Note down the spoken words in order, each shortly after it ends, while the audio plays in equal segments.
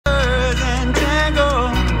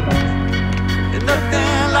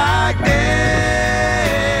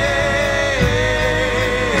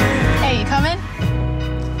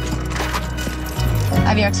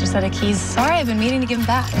Mr. Sedek. He's sorry. I've been meaning to give him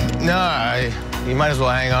back. No, you might as well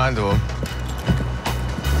hang on to him.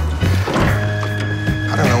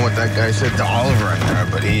 I don't know what that guy said to Oliver in there,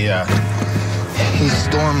 but he's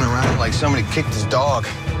storming around like somebody kicked his dog.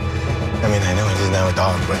 I mean, I know he doesn't have a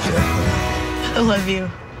dog, but I love you.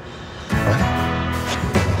 What?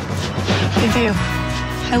 I do.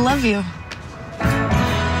 I love you.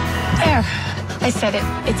 There. I said it.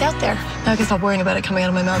 It's out there. Now I can stop worrying about it coming out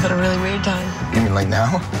of my mouth at a really weird time. You mean like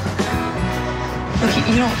now? Look,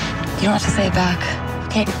 you don't have to say it back.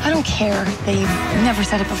 Okay? I don't care that you've never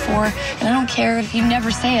said it before, and I don't care if you never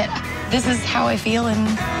say it. This is how I feel, and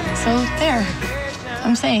so there.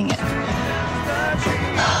 I'm saying it.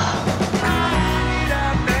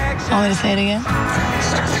 Want me to say it again?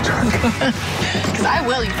 Start the truck. Because I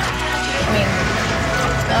will, you know. I mean,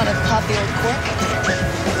 now to pop the old cork,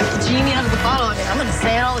 the genie out of the bottle, I mean, I'm going to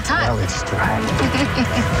say it all the time. Well, it's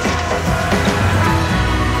dry.